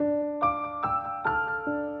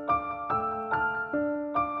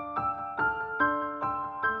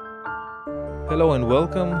Hello and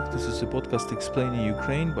welcome. This is a podcast explaining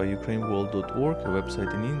Ukraine by ukraineworld.org, a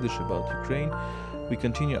website in English about Ukraine. We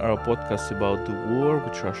continue our podcast about the war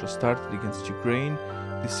which Russia started against Ukraine.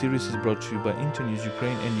 This series is brought to you by Internews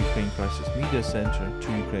Ukraine and Ukraine Crisis Media Center,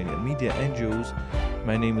 two Ukrainian media NGOs.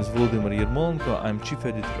 My name is Volodymyr Yermolenko. I'm chief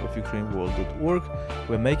editor of ukraineworld.org.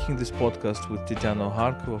 We're making this podcast with Tatiana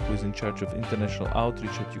Harkova, who is in charge of international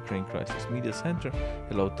outreach at Ukraine Crisis Media Center.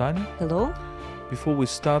 Hello, Tanya. Hello. Before we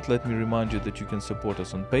start, let me remind you that you can support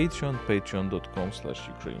us on Patreon,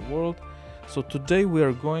 patreon.com/UkraineWorld. So today we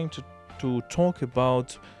are going to talk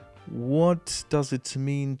about what does it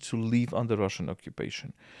mean to live under Russian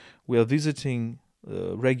occupation. We are visiting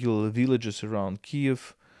regular villages around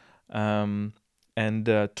Kiev and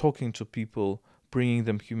talking to people, bringing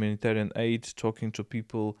them humanitarian aid, talking to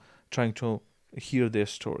people, trying to hear their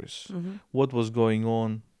stories. Mm-hmm. What was going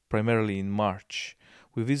on primarily in March.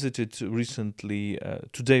 We visited recently,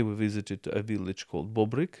 today we visited a village called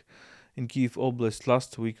Bobrik in Kiev Oblast.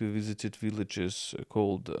 Last week we visited villages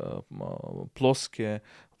called Ploske,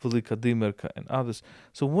 Velika Dimerka and others.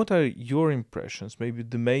 So what are your impressions, maybe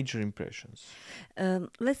the major impressions?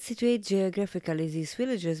 Let's situate geographically these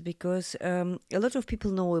villages because a lot of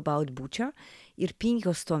people know about Bucha, Irpin,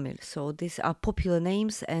 Hostomel. So these are popular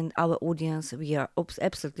names, and our audience, we are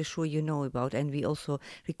absolutely sure you know about, and we also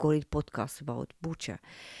recorded podcasts about Bucha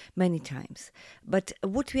many times. But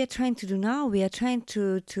what we are trying to do now, we are trying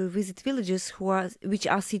to visit villages which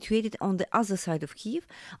are situated on the other side of Kiev,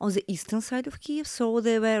 on the eastern side of Kiev. So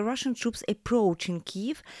there were Russian troops approaching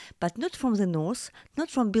Kiev, but not from the north, not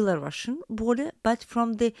from Belarusian border, but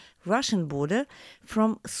from the Russian border,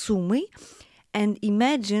 from Sumy. And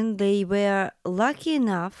imagine they were lucky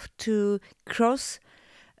enough to cross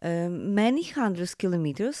many hundreds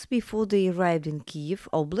kilometers before they arrived in Kiev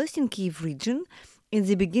Oblast, in Kiev region, in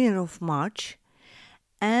the beginning of March.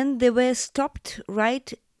 And they were stopped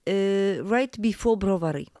right before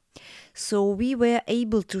Brovary. So we were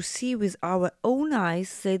able to see with our own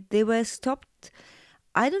eyes that they were stopped,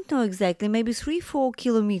 I don't know exactly, maybe 3-4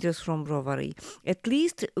 kilometers from Brovary. At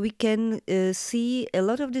least we can see a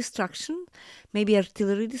lot of destruction, maybe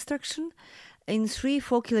artillery destruction, in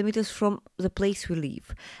 3-4 kilometers from the place we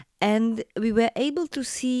live. And we were able to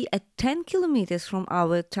see at 10 kilometers from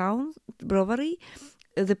our town, Brovary,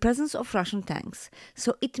 the presence of Russian tanks.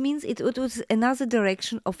 So it means it was another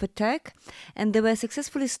direction of attack, and they were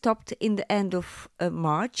successfully stopped in the end of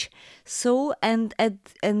March. So and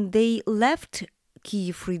they left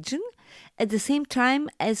Kiev region at the same time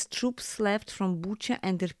as troops left from Bucha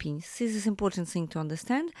and Irpin. This is an important thing to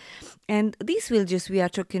understand. And these villages we are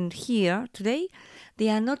talking here today, they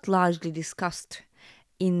are not largely discussed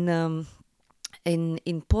in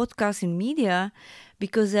podcasts, in media,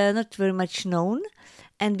 because they are not very much known,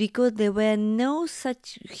 and because there were no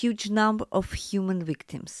such huge number of human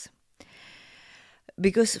victims.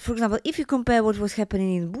 Because, for example, if you compare what was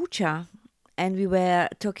happening in Bucha, and we were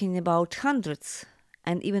talking about hundreds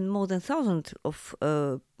and even more than thousands of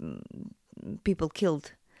people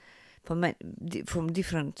killed from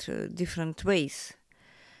different ways.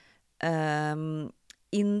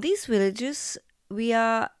 In these villages, we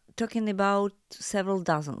are talking about several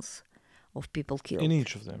dozens of people killed. In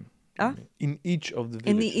each of them? In each of the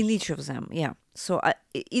villages? In each of them, yeah. So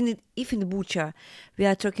if in Bucha, we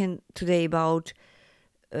are talking today about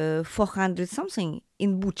 400 something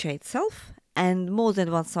in Bucha itself, and more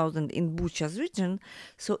than 1,000 in Bucha's region.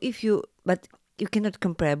 So but you cannot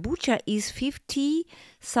compare. Bucha is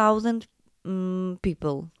 50,000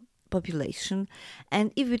 people population,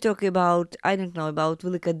 and if we talk about, I don't know, about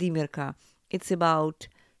Velika Dimerka, it's about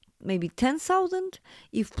maybe 10,000.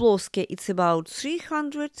 If Ploske, it's about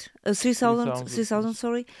 3,000,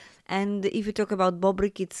 sorry. And if you talk about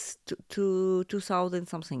Bobrik, it's 2,000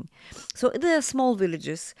 something. So they are small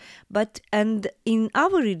villages. And in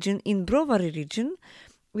our region, in Brovary region,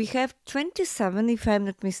 we have 27, if I'm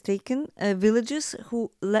not mistaken, villages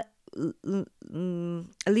who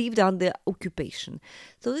lived under occupation.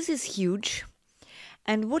 So this is huge.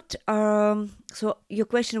 And so your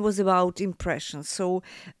question was about impressions. So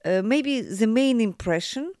maybe the main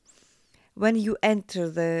impression when you enter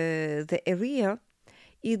the area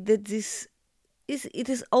is that it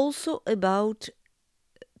is also about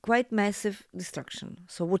quite massive destruction.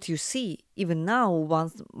 So what you see, even now,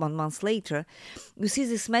 1 month later, you see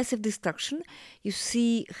this massive destruction. You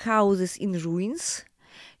see houses in ruins.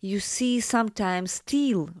 You see sometimes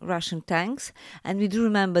still Russian tanks, and we do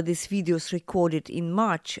remember these videos recorded in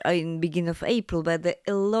March, in beginning of April, where there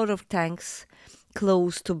are a lot of tanks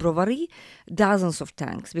close to Brovary, dozens of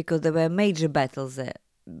tanks, because there were major battles there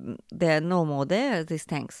they are no more there, these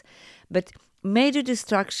tanks. But major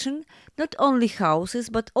destruction, not only houses,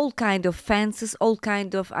 but all kind of fences, all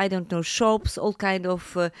kind of, I don't know, shops, all kind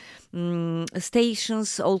of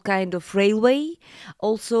stations, all kind of railway.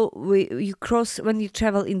 Also, you cross, when you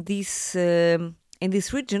travel in this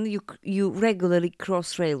region, you regularly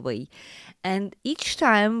cross railway. And each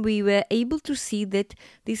time we were able to see that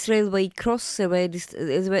this railway cross, there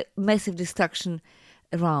were massive destruction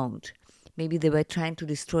around. Maybe they were trying to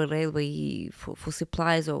destroy railway for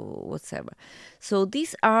supplies or whatever. So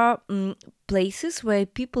these are places where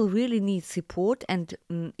people really need support, and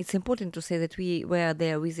it's important to say that we were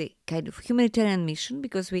there with a kind of humanitarian mission,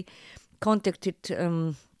 because we contacted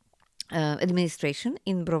administration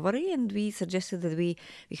in Brovary, and we suggested that we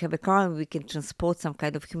have a car and we can transport some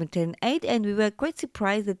kind of humanitarian aid, and we were quite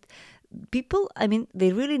surprised that people,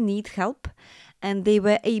 they really need help, and they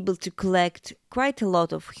were able to collect quite a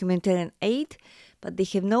lot of humanitarian aid, but they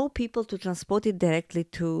have no people to transport it directly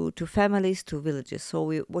to families, to villages.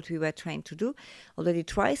 So what we were trying to do already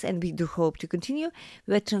twice, and we do hope to continue,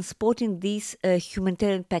 we were transporting these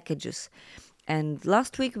humanitarian packages. And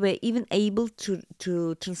last week we were even able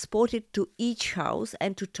to transport it to each house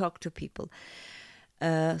and to talk to people.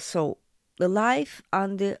 So the life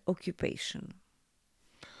under occupation.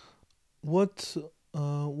 What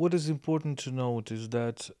is important to note is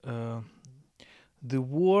that the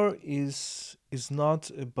war is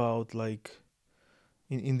not about, like,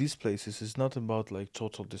 in these places, it's not about like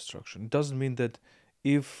total destruction. It doesn't mean that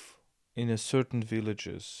if in a certain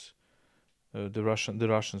villages the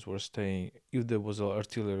Russians were staying, if there was an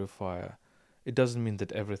artillery fire, it doesn't mean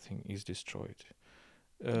that everything is destroyed.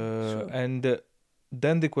 Sure. And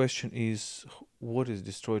then the question is, what is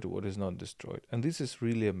destroyed, what is not destroyed? And this is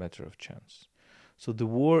really a matter of chance. So the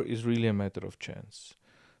war is really a matter of chance.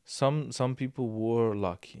 Some people were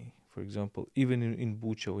lucky. For example, even in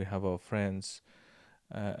Bucha, we have our friends,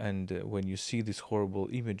 and when you see these horrible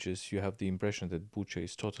images, you have the impression that Bucha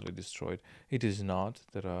is totally destroyed. It is not.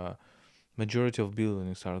 There are majority of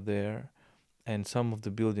buildings are there, and some of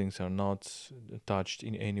the buildings are not touched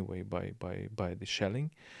in any way by the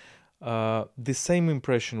shelling. The same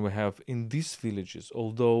impression we have in these villages,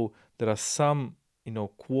 although there are some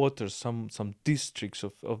quarters, some districts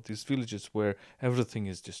of these villages where everything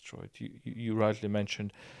is destroyed. You rightly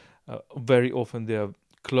mentioned, very often they are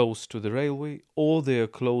close to the railway or they are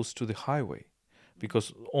close to the highway,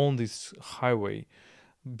 because on this highway,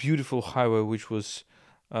 beautiful highway, which was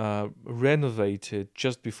renovated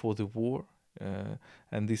just before the war,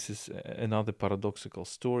 and this is another paradoxical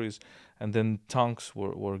stories, and then tanks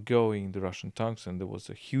were going, the Russian tanks, and there was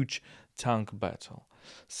a huge tank battle.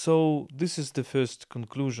 So this is the first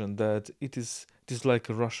conclusion, that it is like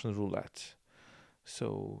a Russian roulette.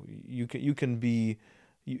 So you can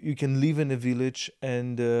live in a village,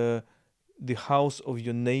 and the house of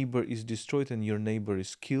your neighbor is destroyed and your neighbor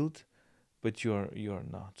is killed, but you are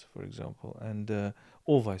not, for example, and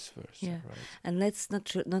or vice versa. Yeah. Right? And let's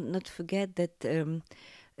not forget that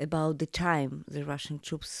about the time the Russian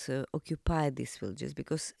troops occupied these villages,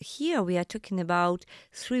 because here we are talking about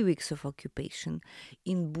 3 weeks of occupation.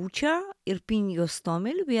 In Bucha, Irpin,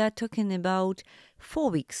 Gostomel, we are talking about 4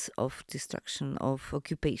 weeks of destruction, of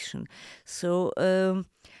occupation. So,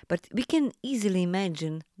 but we can easily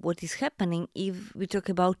imagine what is happening if we talk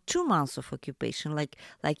about 2 months of occupation, like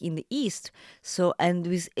in the east. So, and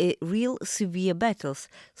with real severe battles.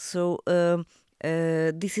 So.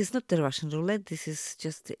 This is not the Russian roulette. This is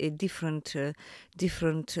just a different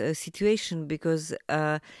situation, because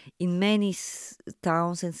in many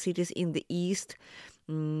towns and cities in the east,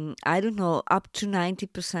 I don't know, up to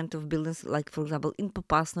 90% of buildings, like for example in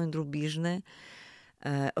Popasno and Rubizhne,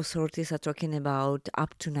 authorities are talking about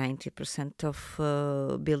up to 90%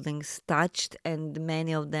 of buildings touched, and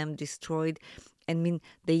many of them destroyed. I mean,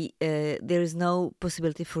 there is no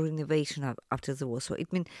possibility for renovation after the war. So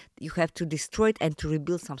it means you have to destroy it and to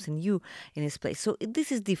rebuild something new in its place. So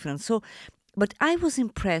this is different. So, but I was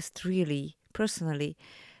impressed, really, personally.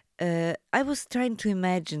 I was trying to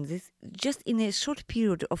imagine this. Just in a short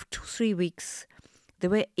period of 2-3 weeks, they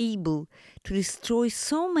were able to destroy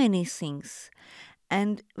so many things.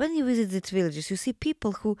 And when you visit these villages, you see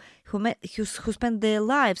people who spend their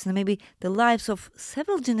lives, and maybe the lives of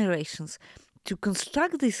several generations, to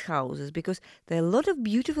construct these houses, because there are a lot of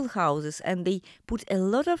beautiful houses, and they put a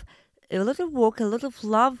lot of work, a lot of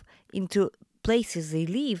love into places they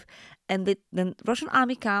live, and then Russian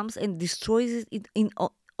army comes and destroys it in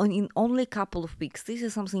only a couple of weeks. This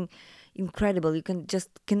is something incredible. You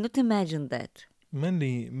cannot imagine that.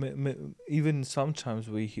 Mainly, even sometimes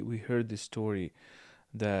we heard the story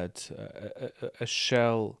that a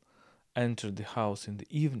shell entered the house in the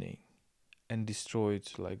evening and destroyed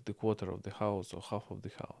like the quarter of the house or half of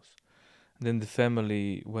the house. Then the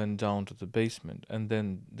family went down to the basement, and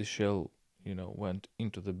then the shell, went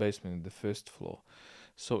into the basement in the first floor.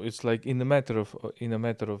 So it's like in a matter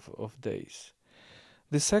of days.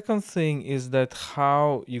 The second thing is that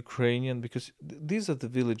how Ukrainian, because these are the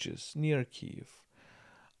villages near Kiev,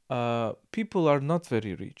 people are not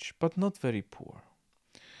very rich, but not very poor.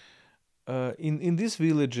 In these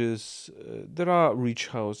villages, there are rich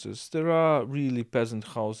houses. There are really peasant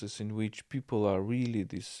houses in which people are really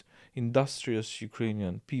these industrious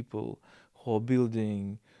Ukrainian people who are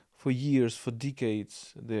building for years, for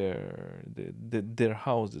decades, their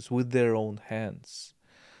houses with their own hands.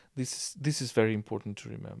 This is very important to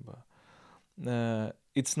remember.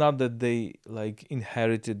 It's not that they like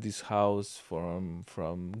inherited this house from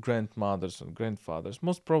grandmothers and grandfathers.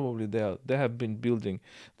 Most probably they have been building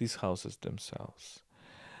these houses themselves,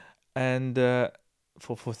 and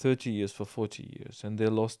for 30 years, for 40 years, and they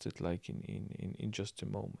lost it like in just a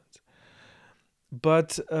moment.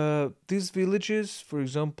 But these villages, for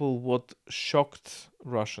example, what shocked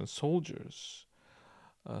Russian soldiers,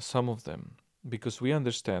 some of them, because we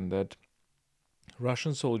understand that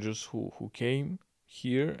Russian soldiers who came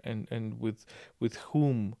here and with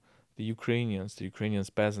whom the Ukrainians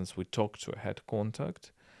peasants we talked to had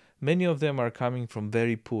contact, many of them are coming from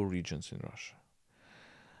very poor regions in Russia.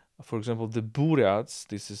 For example, the Buryats,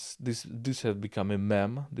 this has become a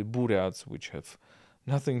meme, the Buryats, which have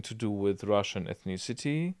nothing to do with Russian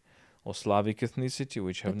ethnicity or Slavic ethnicity,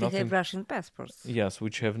 which have But nothing. they have Russian passports. Yes,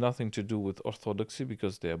 which have nothing to do with Orthodoxy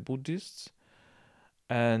because they are Buddhists,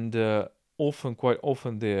 and quite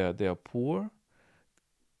often they are poor,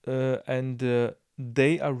 and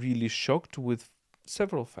they are really shocked with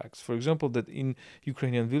several facts. For example, that in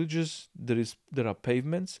Ukrainian villages there are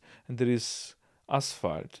pavements and there is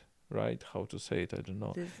asphalt. Right? How to say it? I don't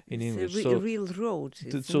know in English. So real roads.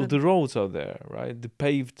 So the roads are there, right? The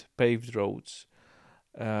paved roads.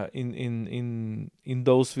 In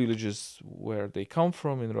those villages where they come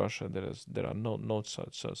from in Russia, there are not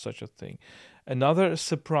such a thing. Another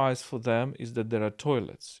surprise for them is that there are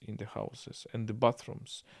toilets in the houses and the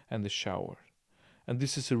bathrooms and the shower, and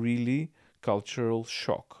this is a really cultural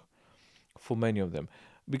shock for many of them,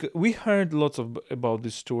 because we heard lots about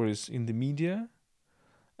these stories in the media.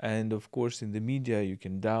 And of course, in the media, you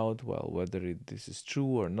can doubt, whether this is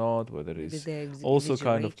true or not, whether it's also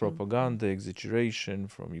kind of propaganda, exaggeration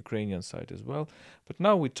from Ukrainian side as well. But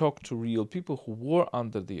now we talk to real people who were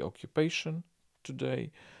under the occupation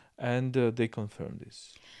today, and they confirm this.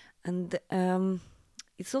 And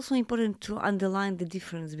it's also important to underline the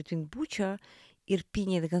difference between Bucha,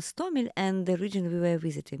 Irpin and Gostomel and the region we were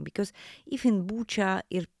visiting, because if in Bucha,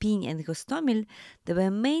 Irpin and Gostomel there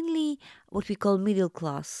were mainly what we call middle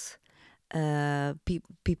class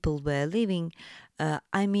people were living,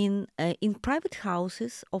 in private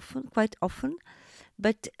houses quite often,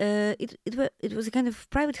 but it was a kind of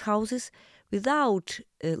private houses without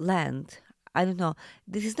land. I don't know.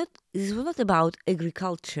 This was not about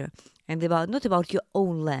agriculture and not about your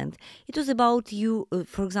own land. It was about you.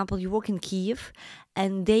 For example, you work in Kiev,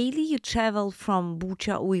 and daily you travel from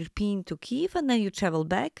Bucha or Irpin to Kiev, and then you travel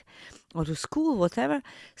back, or to school, whatever.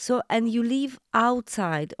 So, and you live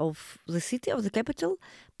outside of the city, of the capital,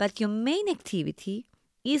 but your main activity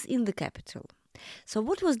is in the capital. So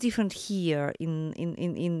what was different here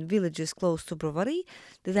in villages close to Brovary?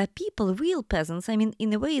 There are people, real peasants.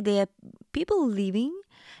 In a way, they are people living.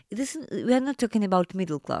 We are not talking about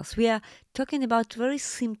middle class. We are talking about very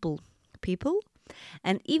simple people.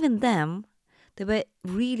 And even them, they were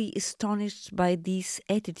really astonished by this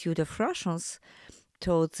attitude of Russians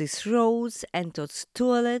towards these roads and towards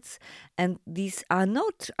toilets. And these are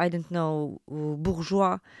not,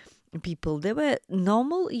 bourgeois people. They were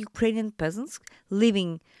normal Ukrainian peasants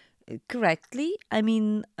living correctly.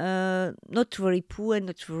 Not very poor,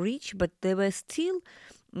 not very rich, but they were still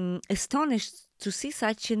astonished to see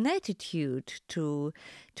such an attitude to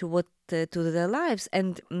their lives.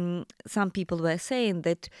 And some people were saying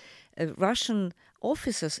that Russian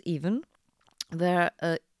officers even were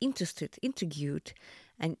intrigued,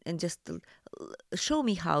 and just show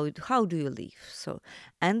me how do you live. So,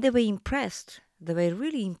 and they were impressed. They were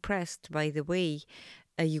really impressed by the way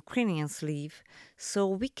Ukrainians live. So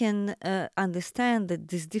we can understand that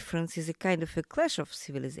this difference is a kind of a clash of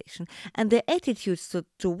civilization. And the attitudes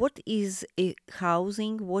to what is a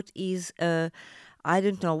housing, what is,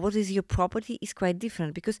 what is your property is quite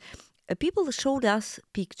different, because people showed us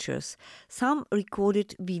pictures. Some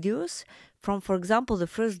recorded videos from, for example, the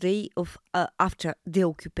first day of after the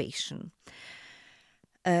occupation.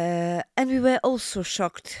 And we were also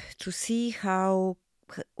shocked to see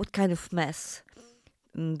what kind of mess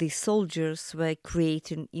these soldiers were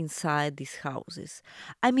creating inside these houses.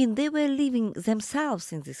 I mean, they were living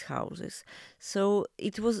themselves in these houses, so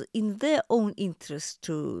it was in their own interest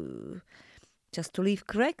to just to live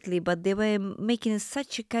correctly, but they were making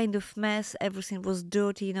such a kind of mess. Everything was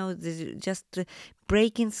dirty, they just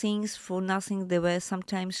breaking things for nothing. They were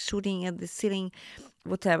sometimes shooting at the ceiling,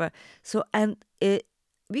 whatever. So, and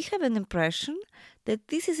we have an impression that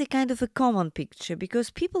this is a kind of a common picture,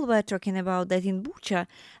 because people were talking about that in Bucha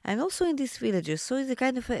and also in these villages. So it's a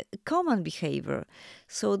kind of a common behavior.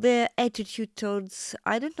 So their attitude towards,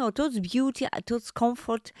 I don't know, towards beauty, towards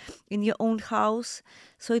comfort in your own house.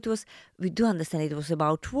 So it was, we do understand it was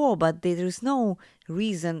about war, but there is no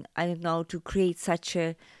reason, I don't know, to create such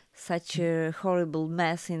a horrible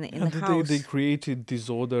mess in the house. They created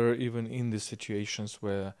disorder even in the situations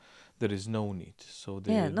where there is no need. So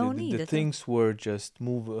the things were just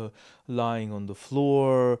lying on the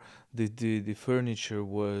floor. The furniture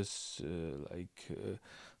was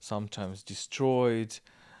sometimes destroyed.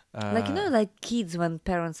 Like kids when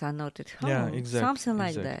parents are not at home. Yeah, exactly. Something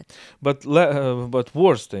like that. But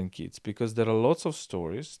worse than kids, because there are lots of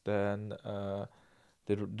stories then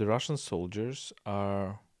the Russian soldiers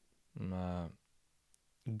are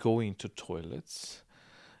going to toilets.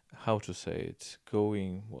 How to say it?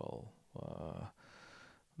 Doing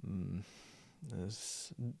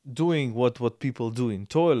what people do in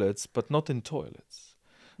toilets, but not in toilets,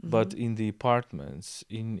 but in the apartments,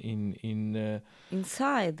 inside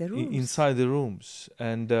the rooms. Inside the rooms.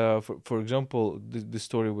 And for example, the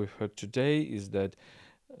story we've heard today is that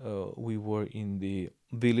we were in the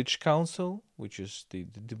village council, which is the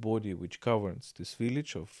body which governs this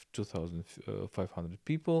village of 2,500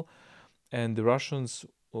 people, and the Russians,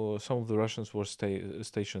 or some of the Russians, were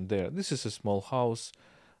stationed there. This is a small house,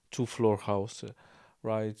 2-floor house,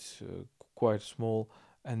 quite small,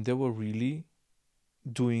 and they were really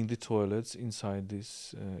doing the toilets inside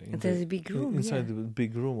this the big room, inside the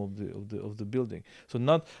big room of the building. So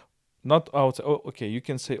not outside. Oh, okay, you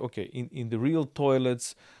can say, okay, in the real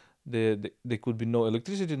toilets there could be no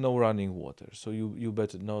electricity, no running water, so you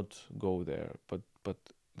better not go there, but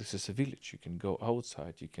this is a village. You can go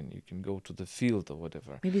outside. You can go to the field or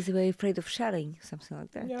whatever. Maybe they were afraid of sharing, something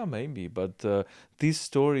like that. Yeah, maybe. But this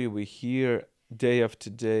story we hear day after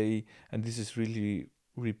day, and this is really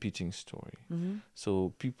repeating story.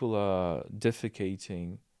 So people are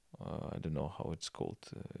defecating. I don't know how it's called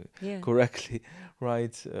correctly,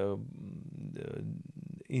 right?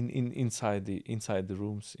 Inside the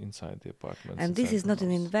rooms, inside the apartments. And this is not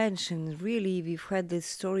an invention. Really, we've had this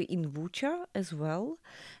story in Bucha as well,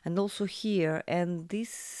 and also here. And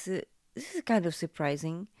this is kind of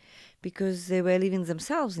surprising, because they were living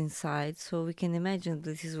themselves inside. So we can imagine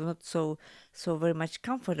this is not so very much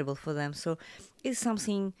comfortable for them. So it's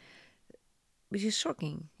something which is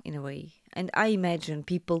shocking in a way. And I imagine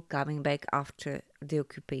people coming back after the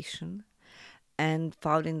occupation and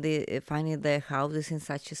finding their houses in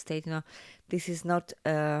such a state. This is not.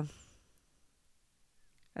 There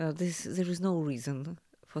is no reason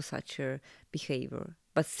for such a behavior,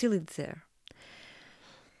 but still it's there.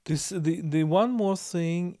 The one more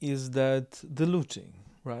thing is that the looting,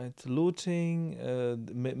 right? Looting.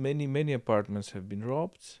 Many apartments have been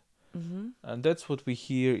robbed. And that's what we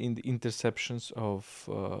hear in the interceptions of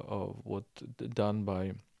what done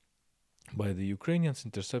by the Ukrainians,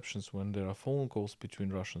 interceptions when there are phone calls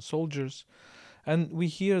between Russian soldiers. And we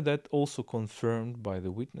hear that also confirmed by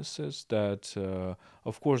the witnesses that,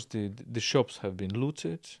 of course, the shops have been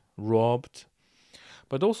looted, robbed,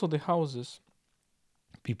 but also the houses.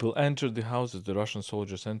 People entered the houses, the Russian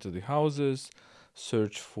soldiers entered the houses,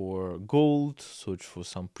 search for gold, search for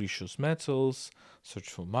some precious metals, search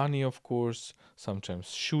for money, of course,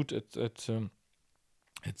 sometimes shoot at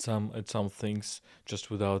some things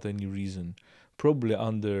just without any reason, probably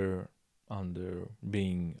under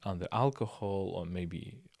being under alcohol or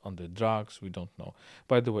maybe under drugs, we don't know.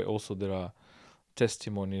 By the way, also there are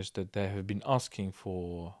testimonies that they have been asking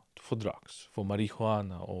for drugs, for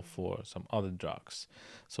marijuana or for some other drugs.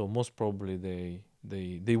 So most probably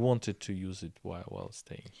they wanted to use it while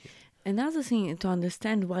staying here. Another thing to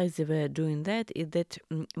understand why they were doing that is that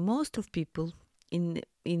most of people in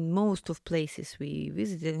most of places we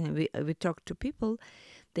visited and we talked to people,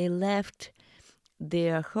 they left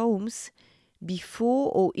their homes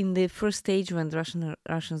before or in the first stage when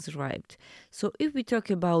Russians arrived. So if we talk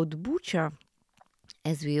about Bucha,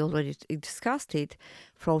 as we already discussed it,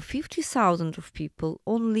 from 50,000 of people,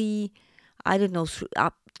 only, I don't know,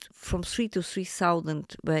 up from 3,000 to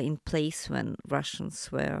 3,000 were in place when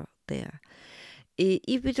Russians were there.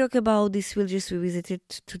 If we talk about these villages we visited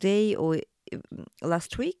today or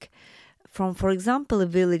last week, from, for example, a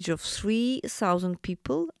village of 3,000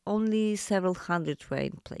 people, only several hundred were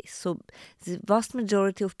in place. So the vast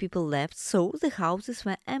majority of people left, so the houses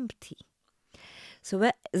were empty.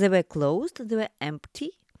 So they were closed, they were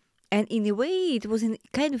empty, and in a way it was a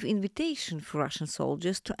kind of invitation for Russian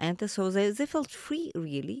soldiers to enter, so they felt free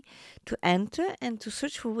really to enter and to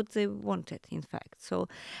search for what they wanted, in fact. So,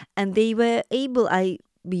 and they were able,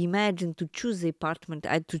 we imagine, to choose the apartment,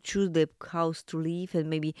 to choose the house to live, and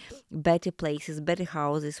maybe better places, better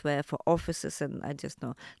houses were for officers, and I just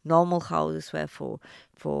know normal houses were for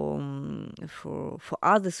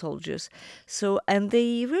other soldiers. So, and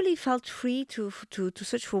they really felt free to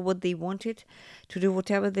search for what they wanted, to do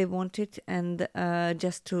whatever they wanted, and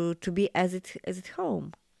just to be as at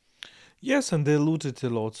home. Yes, and they looted a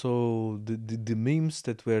lot. So the memes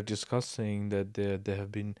that we're discussing, that they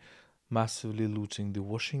have been massively looting the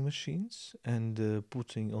washing machines and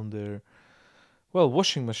putting on their, well,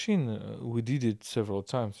 washing machine. We did it several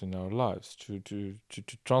times in our lives. To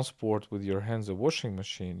transport with your hands a washing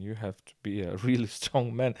machine, you have to be a really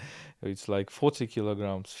strong man. It's like 40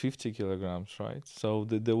 kilograms, 50 kilograms, right? So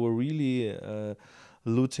they were really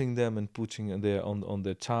looting them and putting there on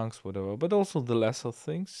their tanks, whatever. But also the lesser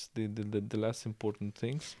things, the less important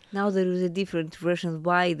things. Now there is a different version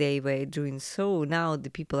why they were doing so. Now the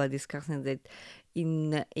people are discussing that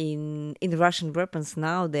in Russian weapons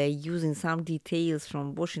now they're using some details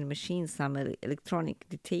from washing machines, some electronic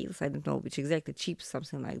details. I don't know which exactly, chips,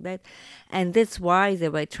 something like that, and that's why they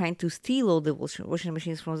were trying to steal all the washing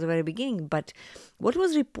machines from the very beginning. But what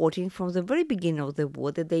was reporting from the very beginning of the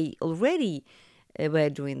war that they already were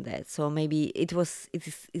doing that. So maybe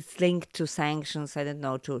it's linked to sanctions. I don't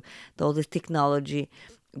know, to all this technology,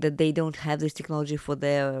 that they don't have this technology for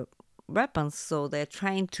their weapons, so they're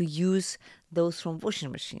trying to use those from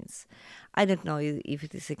washing machines. I don't know if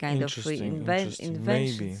it is a kind of invention.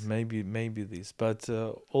 Maybe this, but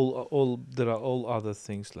all there are all other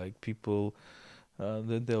things like people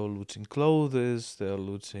that they are looting clothes, they are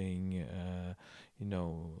looting,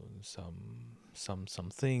 some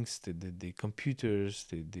things, the computers,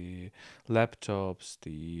 the laptops,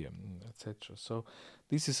 the etc. So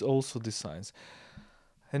this is also the science.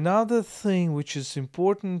 Another thing which is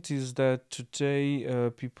important is that today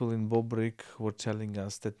people in Bobrik were telling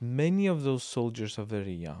us that many of those soldiers are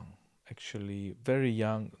very young. Actually, very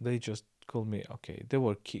young. They just called me, okay, they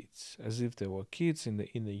were kids, as if they were kids in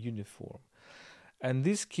the uniform. And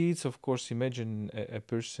these kids, of course, imagine a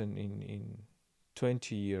person in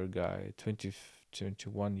 20-year guy,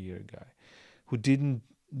 21-year guy, who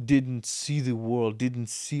didn't see the world, didn't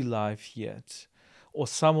see life yet, or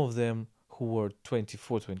some of them who were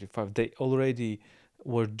 24, 25, they already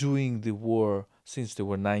were doing the war since they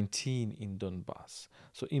were 19 in Donbass.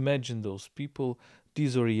 So imagine those people,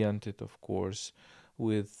 disoriented, of course,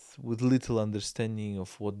 with little understanding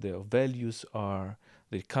of what their values are.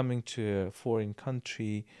 They're coming to a foreign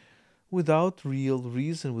country without real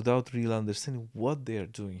reason, without real understanding what they are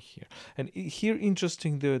doing here. And here,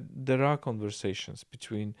 interesting, there are conversations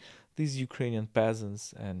between these Ukrainian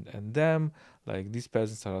peasants and them. Like, these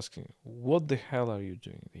peasants are asking, what the hell are you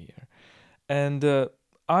doing here? And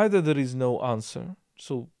either there is no answer,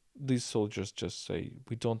 so these soldiers just say,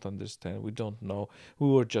 we don't understand, we don't know, we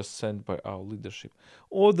were just sent by our leadership.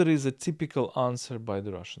 Or there is a typical answer by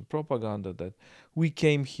the Russian propaganda that we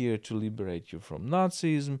came here to liberate you from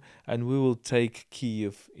Nazism and we will take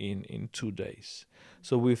Kiev in 2 days.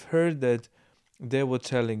 So we've heard that they were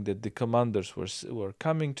telling that the commanders were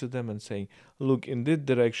coming to them and saying, look, in this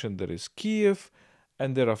direction there is Kiev,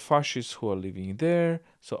 and there are fascists who are living there,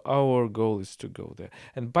 so our goal is to go there.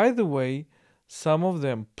 And by the way, some of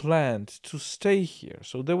them planned to stay here.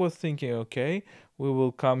 So they were thinking, okay, we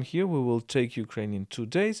will come here, we will take Ukraine in 2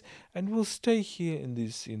 days, and we'll stay here in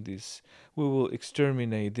this. We will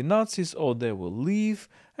exterminate the Nazis, or they will leave,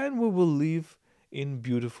 and we will live in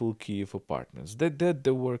beautiful Kiev apartments. That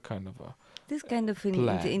they were kind of a this kind of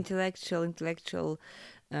intellectual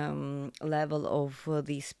level of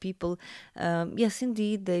these people. Yes,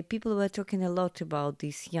 indeed, the people were talking a lot about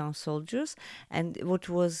these young soldiers, and what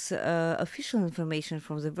was official information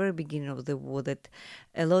from the very beginning of the war, that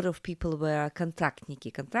a lot of people were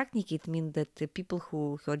kontraktniki. Kontraktniki, it means that the people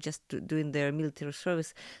who are just doing their military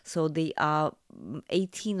service, so they are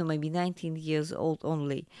 18 or maybe 19 years old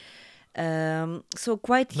only. So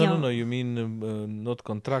quite young. No, you mean not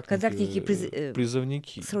kontraktniki,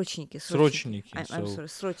 призывники. Срочники. I'm sorry,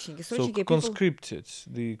 срочники. So conscripted,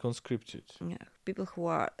 the conscripted. Yeah, people who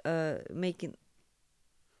are making.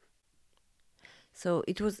 So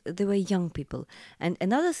they were young people. And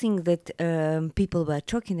another thing that people were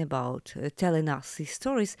talking about, telling us these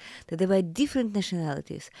stories, that there were different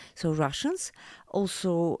nationalities. So Russians,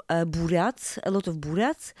 also Buryats, a lot of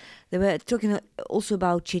Buryats. They were talking also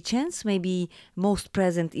about Chechens, maybe most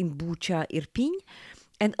present in Bucha, Irpin,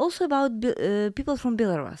 and also about people from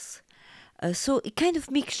Belarus. So a kind of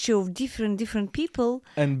mixture of different people.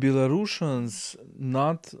 And Belarusians,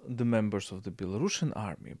 not the members of the Belarusian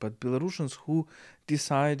army, but Belarusians who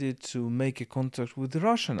decided to make a contract with the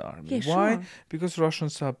Russian army. Yeah, Why? sure. Because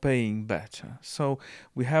Russians are paying better. So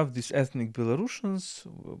we have these ethnic Belarusians,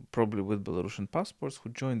 probably with Belarusian passports, who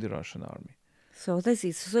joined the Russian army. So this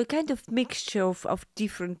is so a kind of mixture of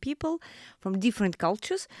different people from different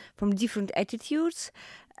cultures, from different attitudes,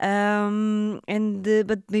 and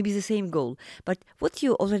but maybe the same goal. But what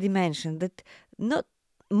you already mentioned, that not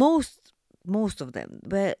most of them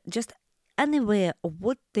were just unaware of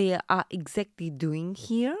what they are exactly doing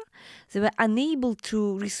here. They were unable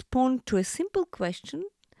to respond to a simple question: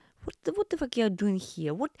 what the fuck you are doing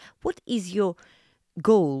here? What is your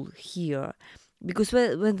goal here? Because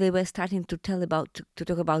when they were starting to talk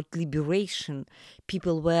about liberation,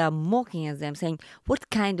 people were mocking at them, saying, "What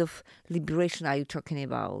kind of liberation are you talking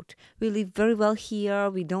about? We live very well here.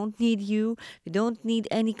 We don't need you. We don't need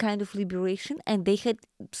any kind of liberation." And they had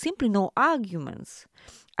simply no arguments.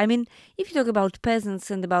 I mean, if you talk about peasants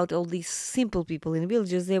and about all these simple people in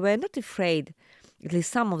villages, they were not afraid, at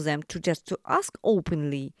least some of them, to ask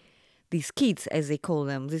openly these kids, as they call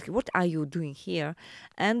them, what are you doing here?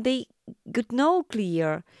 And they got no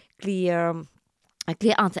clear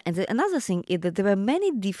answer. And another thing is that there were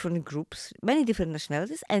many different groups, many different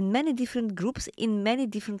nationalities, and many different groups in many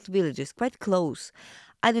different villages, quite close.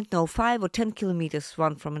 I don't know, 5 or 10 kilometers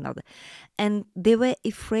one from another. And they were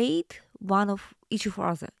afraid one of each of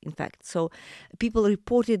other, in fact. So people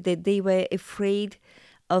reported that they were afraid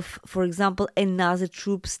of, for example, another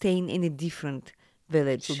troop staying in a different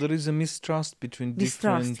village. So there is a mistrust between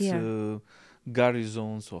different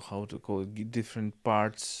garrisons, or how to call it, different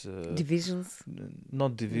parts. Divisions.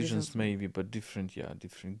 Not divisions maybe, but different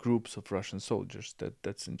groups of Russian soldiers.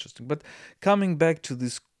 That's interesting. But coming back to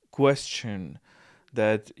this question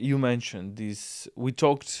that you mentioned, we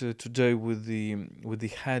talked today with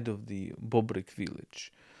the head of the Bobrik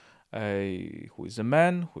village, who is a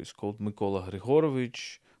man who is called Mykola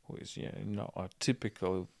Grigorovich, who is a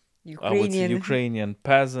typical Ukrainian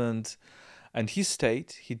peasant, and he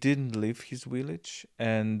stayed. He didn't leave his village,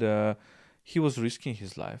 and he was risking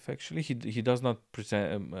his life. Actually, he does not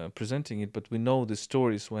presenting it, but we know the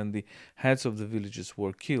stories when the heads of the villages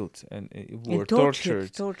were killed and were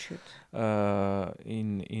tortured.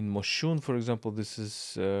 In Moshun, for example, this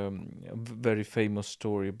is a very famous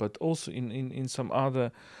story, but also in some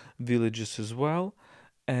other villages as well,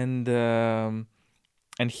 and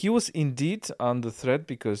he was indeed under threat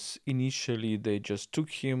because initially they just took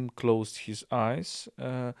him, closed his eyes,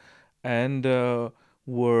 and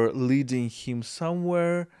were leading him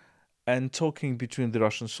somewhere and talking between the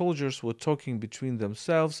Russian soldiers, were talking between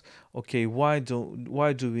themselves. Okay, why do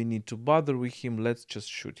we need to bother with him? Let's just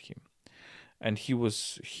shoot him. And he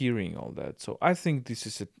was hearing all that. So I think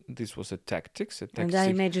this was a tactic. And I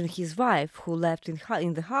imagine his wife, who left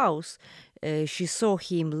in the house, she saw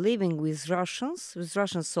him living with Russian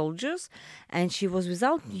soldiers, and she was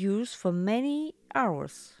without news for many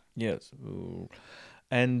hours. Yes,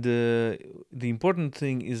 and the important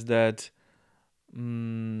thing is that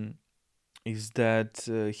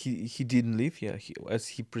he didn't live here. As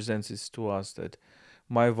he presents it to us, that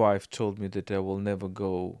my wife told me that I will never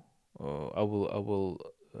go. I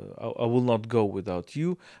will not go without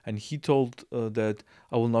you, and he told that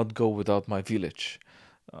I will not go without my village.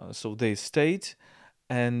 So they stayed,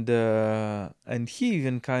 and he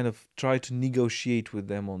even kind of tried to negotiate with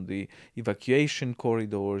them on the evacuation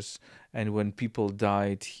corridors. And when people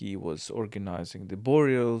died, he was organizing the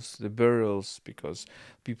burials because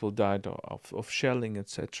people died of shelling,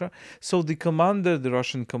 etc. So the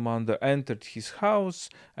Russian commander, entered his house,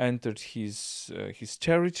 entered his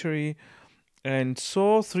territory, and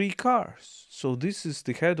saw 3 cars. So this is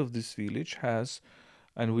the head of this village has,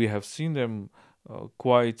 and we have seen them,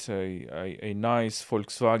 quite a nice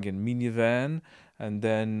Volkswagen minivan, and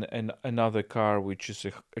then another car which is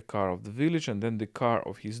a car of the village, and then the car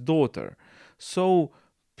of his daughter. So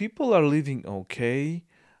people are living okay.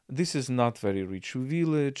 This is not very rich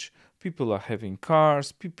village. People are having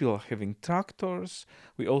cars, people are having tractors.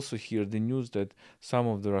 We also hear the news that some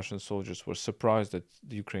of the Russian soldiers were surprised that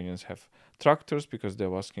the Ukrainians have tractors because they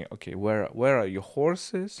were asking, okay, where are your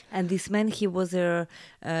horses? And this man, he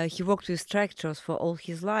worked with tractors for all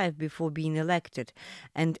his life before being elected.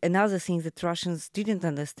 And another thing that Russians didn't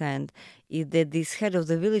understand is that this head of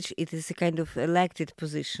the village, it is a kind of elected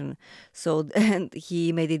position. So, and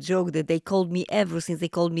he made a joke that they called me everything.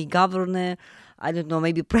 They called me governor, I don't know,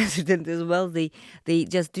 maybe president as well. They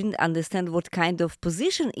just didn't understand what kind of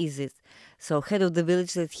position is it. So head of the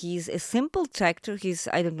village, that he's a simple tractor. He's,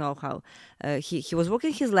 I don't know how. He was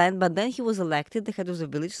working his land, but then he was elected the head of the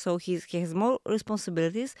village. So he has more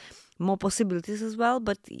responsibilities, more possibilities as well.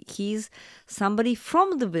 But he's somebody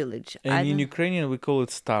from the village. And in Ukrainian, we call it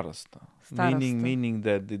starosta, Starosta. meaning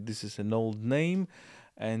that this is an old name,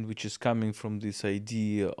 and which is coming from this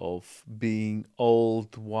idea of being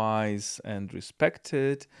old, wise, and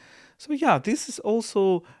respected. So yeah, this is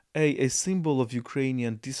also a symbol of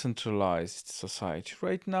Ukrainian decentralized society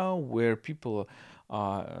right now, where people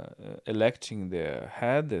are electing their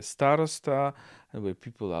head, their starosta, and where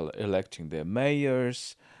people are electing their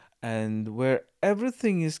mayors, and where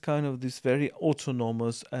everything is kind of this very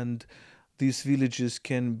autonomous, and these villages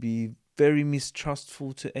can be very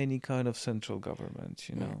mistrustful to any kind of central government,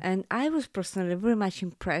 you know. And I was personally very much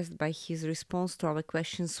impressed by his response to our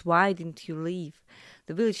questions. Why didn't you leave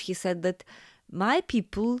the village? He said that my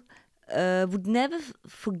people would never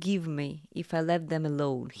forgive me if I left them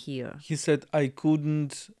alone here. He said, I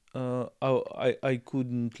couldn't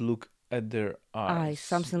look at their eyes.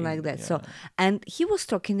 Something like that. Yeah. So, and he was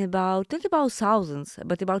talking about not about thousands,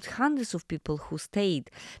 but about hundreds of people who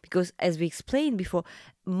stayed, because as we explained before,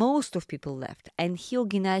 most of people left, and he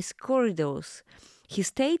organized corridors. He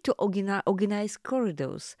stayed to organize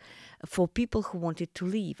corridors for people who wanted to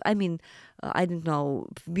leave. I mean, I don't know,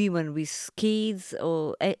 women with kids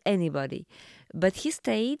or anybody, but he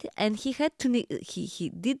stayed, and he had to. He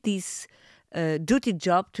did this duty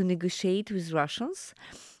job to negotiate with Russians.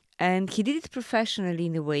 And he did it professionally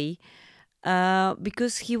in a way,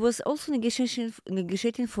 because he was also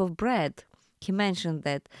negotiating for bread. He mentioned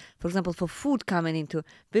that, for example, for food coming into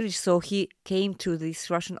village. So he came to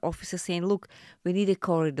this Russian officer saying, "Look, we need a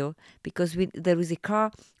corridor because there is a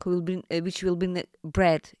car which will bring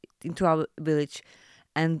bread into our village."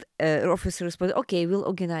 And officer responded, "Okay, we'll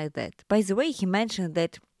organize that." By the way, he mentioned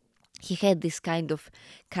that he had this kind of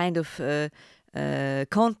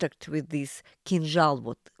contact with this Kinzhal,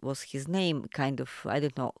 what was his name, kind of, I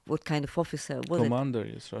don't know what kind of officer was Commander,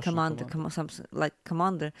 it? yes, Russian commander. Something like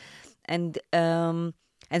commander. And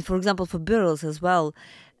for example, for Beryls as well,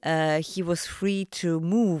 he was free to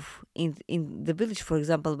move in the village, for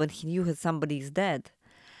example, when he knew that somebody is dead.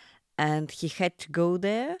 And he had to go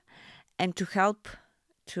there and to help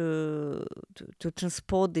to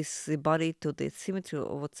transport this body to the cemetery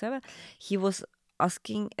or whatever. He was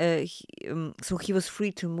asking, so he was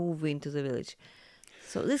free to move into the village.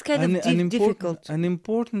 So this kind of difficult. An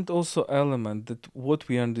important also element that what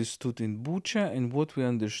we understood in Bucha and what we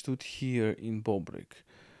understood here in Bobrik.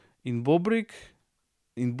 In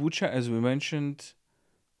Bucha, as we mentioned,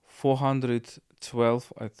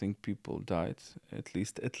 412, I think, people died, at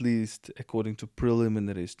least according to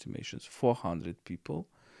preliminary estimations, 400 people.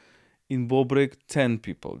 In Bobrik, 10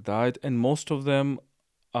 people died, and most of them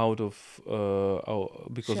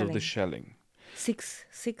because of the shelling. Six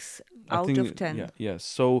out of 10. Yes.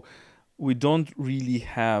 So we don't really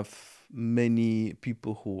have many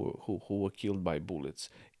people who were killed by bullets.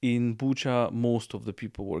 In Bucha, most of the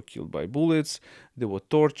people were killed by bullets. There were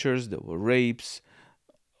tortures, there were rapes,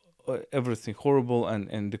 everything horrible,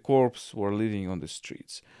 and the corpses were living on the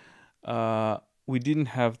streets. We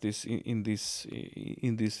didn't have this in these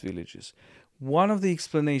villages. One of the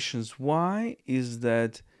explanations why is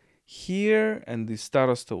that here, and the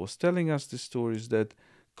starosta was telling us the stories, that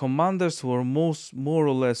commanders were more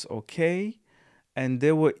or less okay, and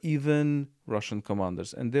there were even Russian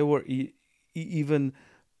commanders, and they were even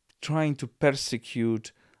trying to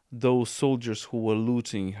persecute those soldiers who were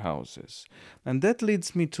looting houses. And that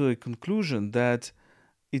leads me to a conclusion that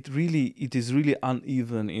it is really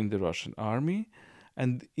uneven in the Russian army,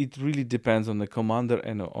 and it really depends on the commander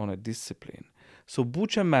and on a discipline. So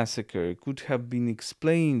Bucha massacre could have been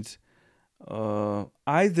explained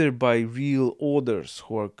either by real orders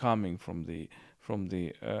who are coming from the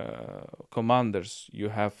commanders. You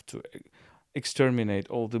have to exterminate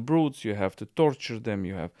all the brutes, you have to torture them,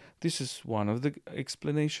 this is one of the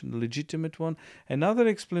explanation, legitimate one. Another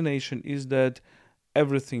explanation is that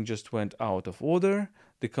everything just went out of order.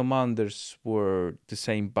 The commanders were the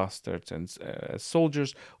same bastards as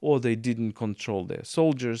soldiers, or they didn't control their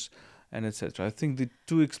soldiers, and etc. I think the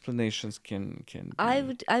two explanations can be.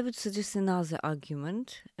 I would suggest another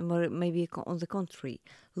argument, maybe on the contrary.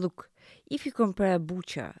 Look, if you compare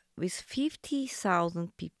Bucha with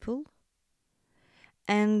 50,000 people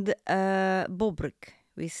and Bobrek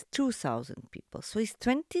with 2,000 people, so it's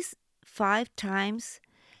 25 times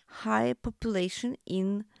higher population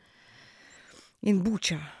in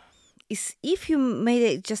Bucha. If you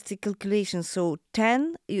made just a calculation, so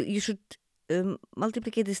 10, you should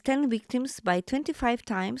multiply this 10 victims by 25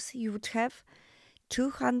 times, you would have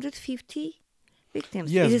 250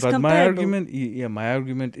 victims. Yes, it is but comparable. my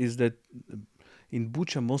argument is that in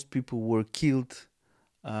Bucha most people were killed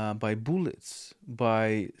by bullets,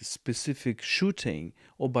 by specific shooting,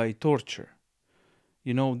 or by torture.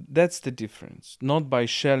 That's the difference. Not by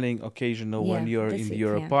shelling occasional when you're in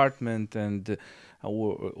your apartment and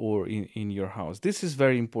or in your house. This is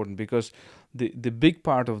very important because the big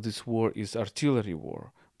part of this war is artillery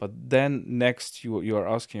war. But then next you are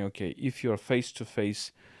asking, okay, if you're face to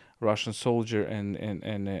face Russian soldier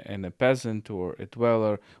and a peasant or a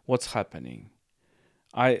dweller, what's happening?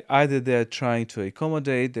 Either they're trying to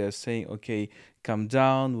accommodate, they're saying, okay, come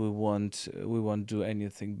down, we won't do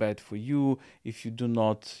anything bad for you if you do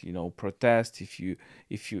not protest, if you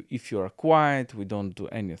are quiet, we don't do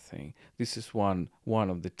anything. This is one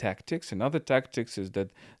of the tactics. Another tactics is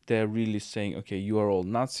that they're really saying, okay, you are all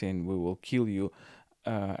Nazi and we will kill you,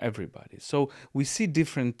 everybody. So we see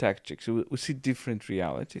different tactics, we see different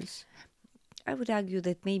realities. I would argue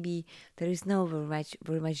that maybe there is no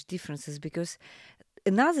very much differences, because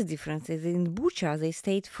another difference is in Bucha they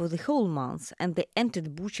stayed for the whole month and they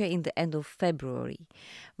entered Bucha in the end of February.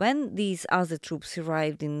 When these other troops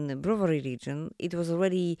arrived in the Brovary region, it was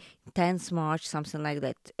already 10th March, something like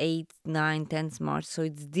that, 8th, 9th, 10th March, so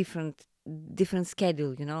it's different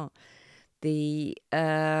schedule, They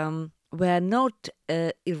were not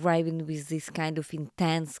arriving with this kind of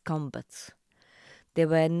intense combats. They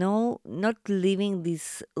were not living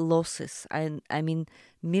these losses. I mean,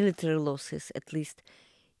 military losses, at least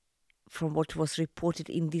from what was reported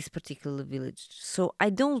in this particular village. So I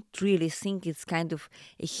don't really think it's kind of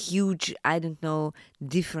a huge,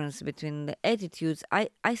 difference between the attitudes.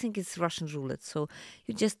 I think it's Russian roulette. So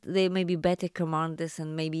they may be better commanders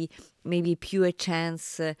and maybe pure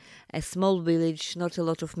chance, a small village, not a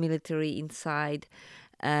lot of military inside.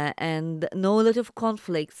 And no a lot of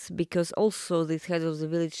conflicts, because also the head of the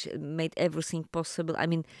village made everything possible. I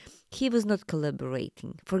mean, he was not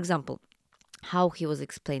collaborating. For example, how he was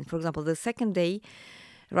explained. For example, the second day,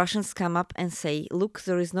 Russians come up and say, look,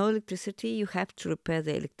 there is no electricity, you have to repair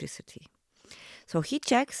the electricity. So he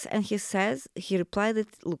checks and he replied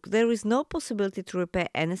that, look, there is no possibility to repair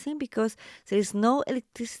anything because there is no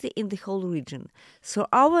electricity in the whole region. So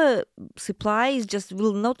our supplies just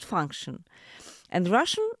will not function. And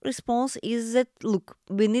Russian response is that, look,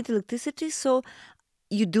 we need electricity, so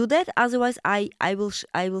you do that. Otherwise, I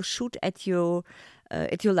will shoot at your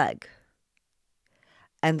leg.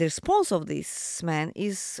 And the response of this man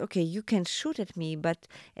is, okay, you can shoot at me, but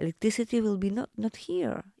electricity will be not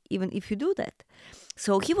here, even if you do that.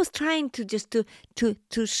 So he was trying to just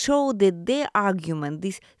to show that their argument,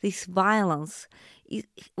 this violence,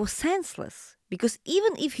 was senseless. Because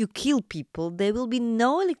even if you kill people, there will be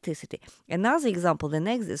no electricity. Another example,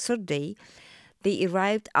 the third day, they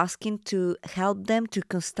arrived asking to help them to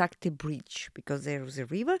construct a bridge because there was a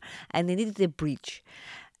river and they needed a bridge.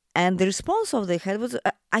 And the response of the head was,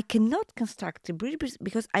 I cannot construct a bridge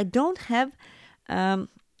because I don't have, I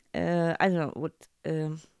don't know what...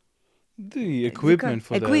 the equipment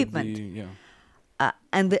for equipment.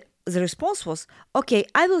 And the response was, okay,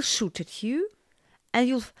 I will shoot at you and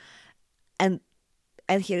you'll... And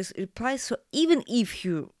he replies, so even if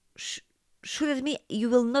you shoot at me, you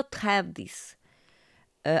will not have this.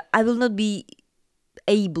 I will not be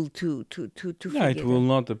able to it will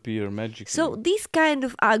not appear magically. So these kind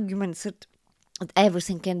of arguments that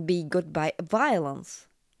everything can be got by violence,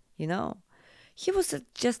 he was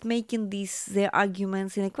just making their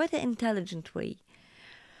arguments in a quite an intelligent way.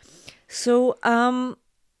 So,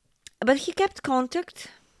 but he kept contact.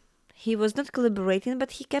 He was not collaborating,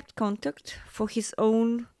 but he kept contact for his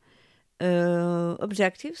own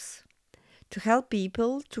objectives, to help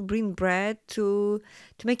people, to bring bread, to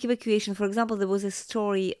make evacuation. For example, there was a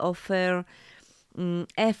story of an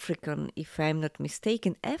African, if I'm not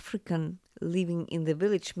mistaken, African living in the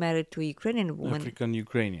village, married to a Ukrainian woman.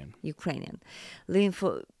 Ukrainian, living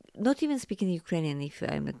for... Not even speaking Ukrainian, if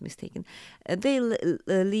I'm not mistaken. They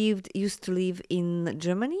used to live in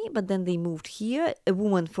Germany, but then they moved here. A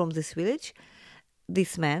woman from this village,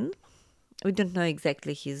 this man, we don't know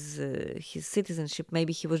exactly his citizenship.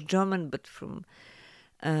 Maybe he was German, but from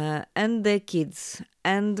and the kids.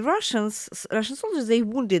 And Russian soldiers, they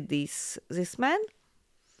wounded this man,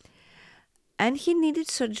 and he needed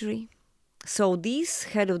surgery. So this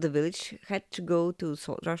head of the village had to go to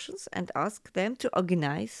Russians and ask them to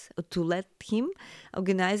let him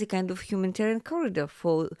organize a kind of humanitarian corridor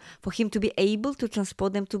for him to be able to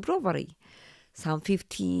transport them to Brovary. Some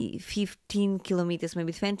 15 kilometers,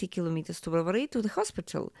 maybe 20 kilometers to Brovary, to the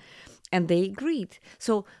hospital. And they agreed.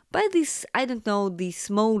 So by this, I don't know, these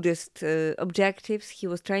modest objectives, he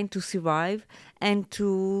was trying to survive and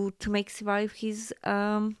to make survive his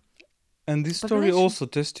And this story population. also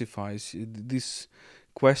testifies this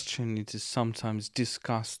question. It is sometimes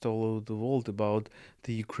discussed all over the world about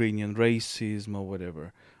the Ukrainian racism or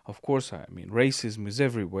whatever. Of course, I mean, racism is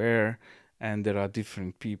everywhere and there are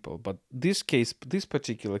different people. But this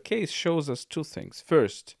particular case shows us two things.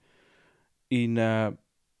 First, in a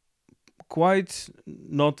quite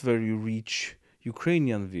not very rich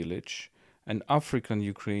Ukrainian village, an African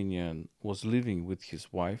Ukrainian was living with his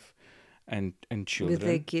wife and children. With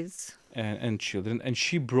their kids. And children, and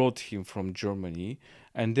she brought him from Germany,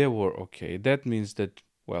 and they were okay. That means that,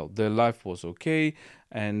 well, their life was okay,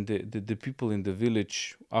 and the people in the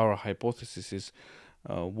village, our hypothesis is,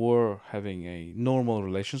 were having a normal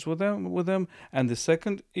relations with them. And the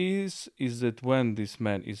second is that when this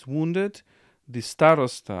man is wounded, the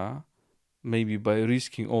starosta, maybe by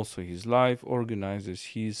risking also his life, organizes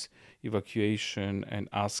his evacuation and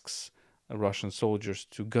asks Russian soldiers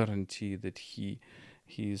to guarantee that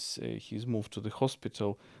he's moved to the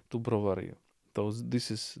hospital to Brovary.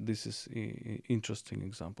 This is interesting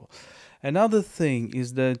example. Another thing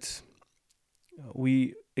is that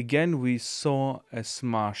we saw a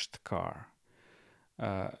smashed car,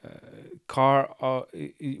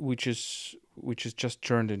 which is just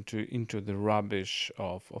turned into the rubbish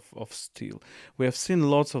of steel. We have seen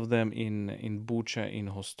lots of them in Bucha, in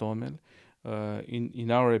Hostomel. In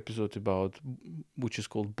our episode which is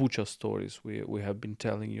called Bucha Stories, we have been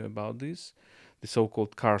telling you about the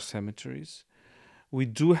so-called car cemeteries. We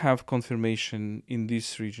do have confirmation in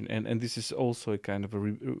this region, and this is also a kind of a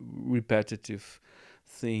repetitive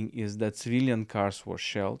thing, is that civilian cars were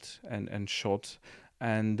shelled and shot,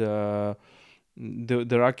 and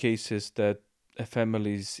there are cases that a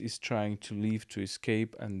family is trying to leave, to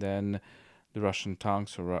escape, and then the Russian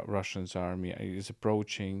tanks or Russian's army is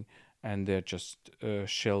approaching, and they just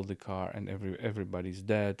shell the car, and everybody's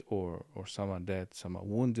dead, or some are dead, some are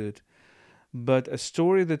wounded. But a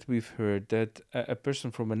story that we've heard, that a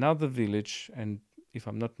person from another village, and if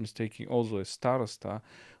I'm not mistaken, also a starosta,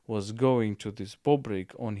 was going to this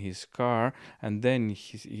Bobrик on his car, and then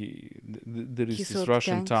there is this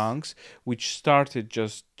Russian tanks which started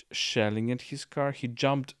just shelling at his car. He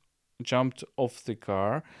jumped off the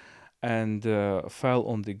car and fell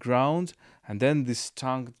on the ground, and then this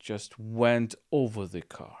tank just went over the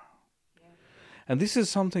car. Yeah. And this is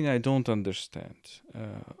something I don't understand.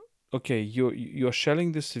 Okay, you're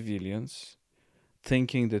shelling the civilians,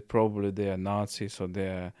 thinking that probably they are Nazis or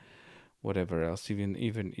they're whatever else, even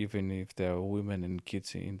if there are women and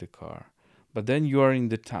kids in the car. But then you are in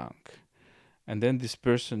the tank, and then this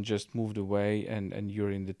person just moved away, and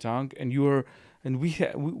you're in the tank, and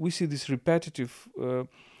we see this repetitive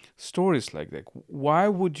stories like that. Why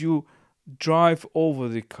would you drive over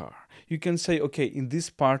the car? You can say, okay, in this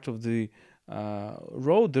part of the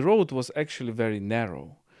road, the road was actually very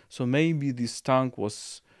narrow, so maybe this tank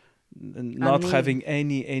was not having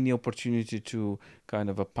any opportunity to kind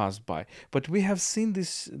of pass by. But we have seen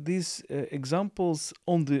these examples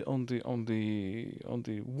on the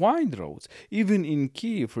wide roads, even in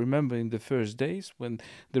Kiev. Remember, in the first days when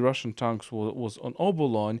the Russian tanks was on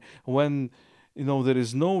Obolon, when there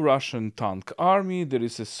is no Russian tank army, there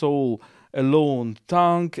is a lone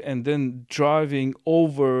tank, and then driving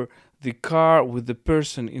over the car with the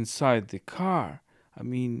person inside the car. I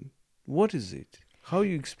mean, what is it? How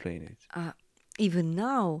you explain it? Even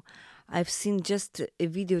now, I've seen just a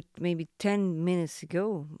video maybe 10 minutes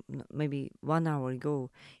ago, maybe 1 hour ago,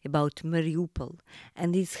 about Mariupol.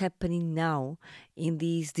 And it's happening now in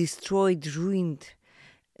this destroyed, ruined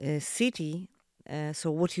city.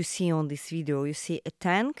 So what you see on this video, you see a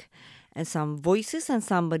tank and some voices, and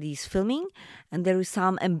somebody is filming, and there is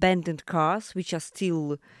some abandoned cars which are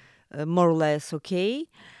still more or less okay.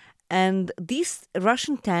 And this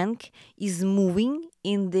Russian tank is moving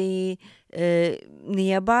in the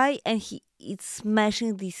nearby, and it's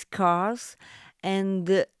smashing these cars,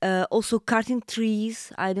 and also cutting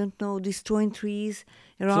trees. I don't know, destroying trees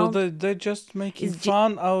around. So they're just making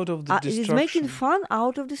fun out of the destruction. It is making fun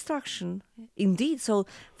out of destruction, indeed. So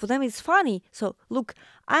for them it's funny. So look,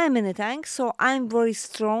 I am in a tank, so I'm very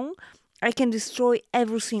strong. I can destroy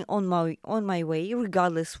everything on my way,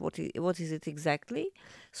 regardless what is it exactly.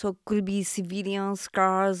 So could be civilians,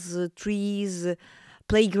 cars, trees,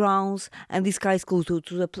 playgrounds, and these guys go to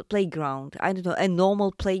the playground. I don't know, a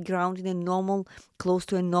normal playground in a normal, close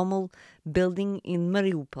to a normal building in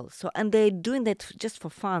Mariupol. So, and they're doing that just for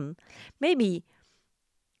fun. Maybe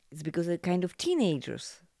it's because they're kind of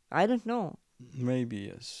teenagers. I don't know.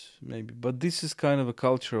 Maybe, yes, maybe. But this is kind of a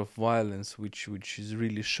culture of violence, which is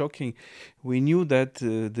really shocking. We knew that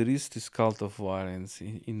there is this cult of violence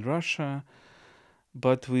in Russia,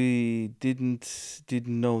 but we didn't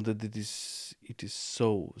know that it is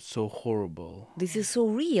so horrible. This is so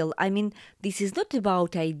real. I mean, this is not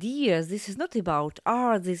about ideas. This is not about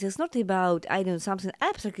art. This is not about, I don't know, something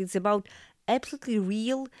abstract. It's about absolutely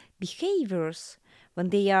real behaviors when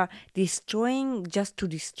they are destroying just to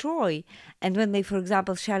destroy. And when they, for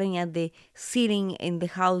example, shouting at the ceiling in the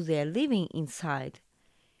house they are living inside.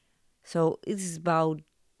 So it is about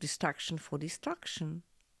destruction for destruction.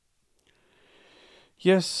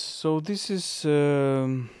 Yes, so this is.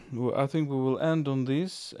 I think we will end on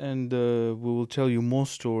this, and we will tell you more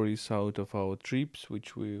stories out of our trips,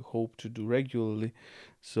 which we hope to do regularly.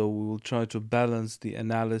 So we will try to balance the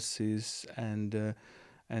analysis and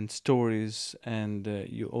stories, and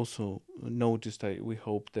you also noticed. We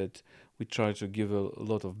hope that we try to give a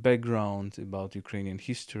lot of background about Ukrainian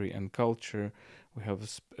history and culture. We have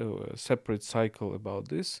a separate cycle about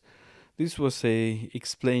this. This was a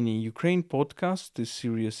Explaining Ukraine podcast. This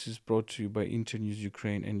series is brought to you by Internews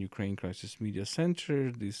Ukraine and Ukraine Crisis Media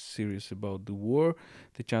Center. This series about the war.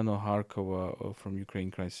 Tetiana Harkova from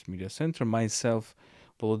Ukraine Crisis Media Center. Myself,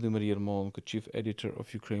 Volodymyr Yermolenko, Chief Editor of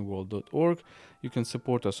UkraineWorld.org. You can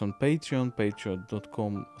support us on Patreon,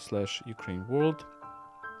 patreon.com/UkraineWorld.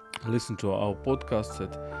 Listen to our podcasts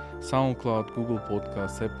at SoundCloud, Google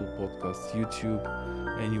Podcasts, Apple Podcasts, YouTube,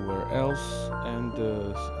 anywhere else. And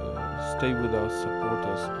stay with us, support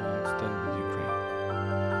us, and stand with